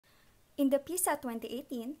In the PISA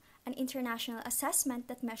 2018, an international assessment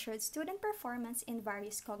that measured student performance in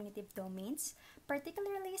various cognitive domains,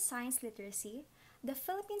 particularly science literacy, the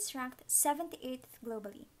Philippines ranked 78th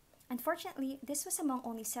globally. Unfortunately, this was among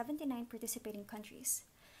only 79 participating countries.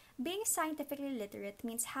 Being scientifically literate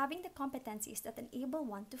means having the competencies that enable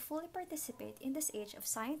one to fully participate in this age of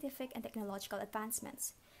scientific and technological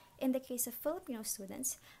advancements. In the case of Filipino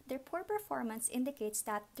students, their poor performance indicates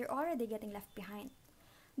that they're already getting left behind.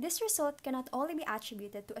 This result cannot only be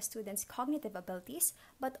attributed to a student's cognitive abilities,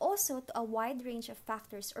 but also to a wide range of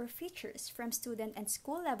factors or features from student and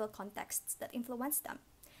school level contexts that influence them.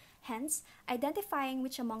 Hence, identifying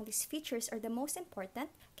which among these features are the most important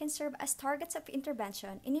can serve as targets of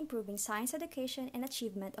intervention in improving science education and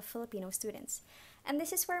achievement of Filipino students. And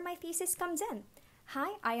this is where my thesis comes in.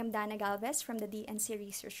 Hi, I am Dahna Galvez from the DNC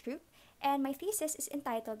Research Group, and my thesis is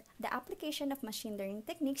entitled The Application of Machine Learning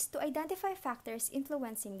Techniques to Identify Factors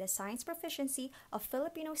Influencing the Science Proficiency of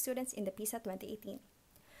Filipino Students in the PISA 2018.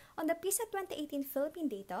 On the PISA 2018 Philippine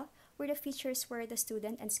data, where the features were the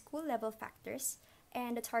student and school level factors,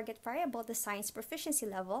 and the target variable the science proficiency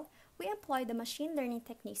level, we employed the machine learning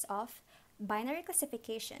techniques of binary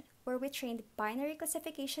classification, where we trained binary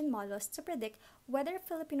classification models to predict whether a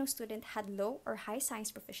Filipino student had low or high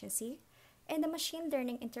science proficiency, and the machine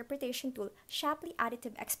learning interpretation tool Shapley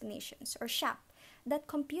Additive Explanations, or SHAP, that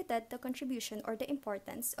computed the contribution or the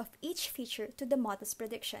importance of each feature to the model's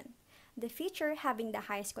prediction. The feature having the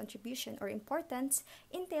highest contribution or importance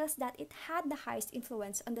entails that it had the highest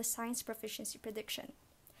influence on the science proficiency prediction.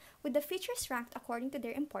 With the features ranked according to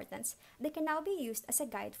their importance, they can now be used as a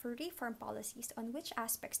guide for reform policies on which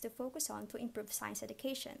aspects to focus on to improve science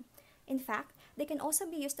education. In fact, they can also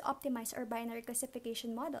be used to optimize our binary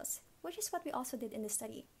classification models, which is what we also did in the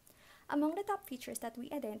study. Among the top features that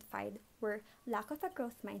we identified were lack of a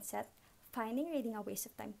growth mindset, finding reading a waste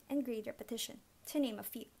of time, and grade repetition, to name a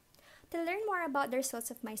few. To learn more about the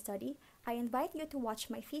results of my study, I invite you to watch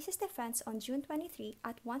my thesis defense on June 23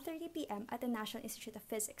 at 1:30 p.m. at the National Institute of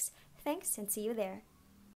Physics. Thanks and see you there!